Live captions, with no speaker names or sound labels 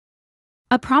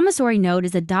A promissory note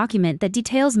is a document that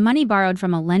details money borrowed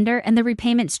from a lender and the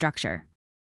repayment structure.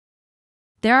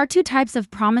 There are two types of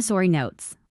promissory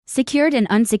notes: secured and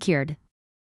unsecured.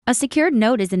 A secured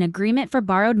note is an agreement for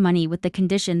borrowed money with the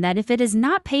condition that if it is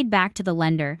not paid back to the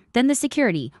lender, then the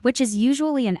security, which is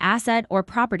usually an asset or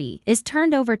property, is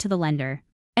turned over to the lender.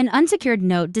 An unsecured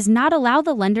note does not allow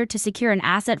the lender to secure an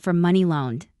asset for money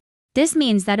loaned. This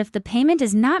means that if the payment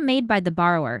is not made by the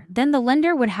borrower, then the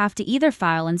lender would have to either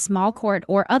file in small court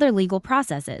or other legal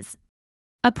processes.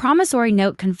 A promissory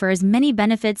note confers many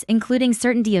benefits, including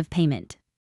certainty of payment,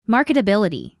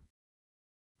 marketability,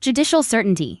 judicial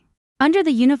certainty. Under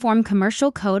the Uniform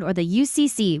Commercial Code or the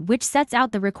UCC, which sets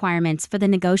out the requirements for the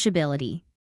negotiability,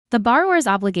 the borrower's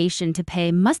obligation to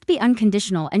pay must be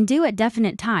unconditional and due at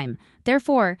definite time.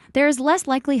 Therefore, there is less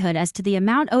likelihood as to the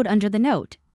amount owed under the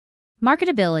note.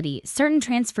 Marketability. Certain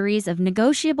transferees of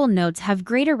negotiable notes have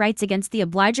greater rights against the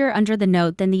obliger under the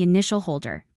note than the initial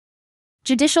holder.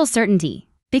 Judicial certainty.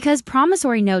 Because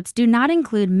promissory notes do not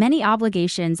include many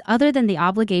obligations other than the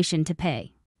obligation to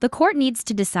pay, the court needs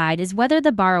to decide is whether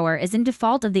the borrower is in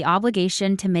default of the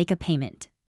obligation to make a payment.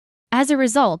 As a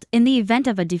result, in the event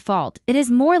of a default, it is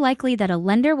more likely that a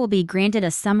lender will be granted a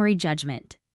summary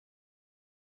judgment.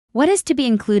 What is to be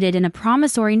included in a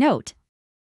promissory note?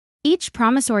 Each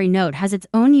promissory note has its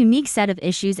own unique set of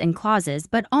issues and clauses,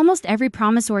 but almost every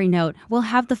promissory note will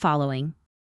have the following: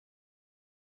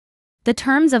 the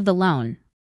terms of the loan,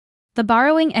 the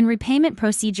borrowing and repayment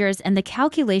procedures and the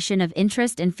calculation of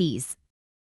interest and fees,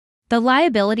 the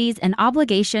liabilities and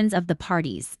obligations of the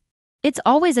parties. It's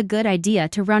always a good idea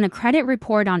to run a credit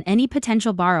report on any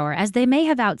potential borrower, as they may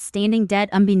have outstanding debt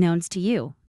unbeknownst to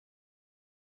you.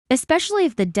 Especially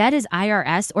if the debt is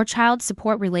IRS or child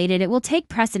support related, it will take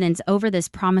precedence over this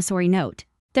promissory note.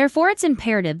 Therefore, it's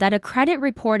imperative that a credit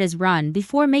report is run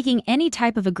before making any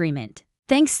type of agreement.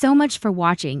 Thanks so much for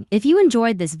watching. If you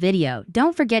enjoyed this video,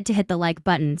 don't forget to hit the like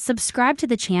button, subscribe to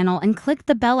the channel, and click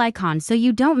the bell icon so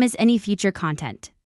you don't miss any future content.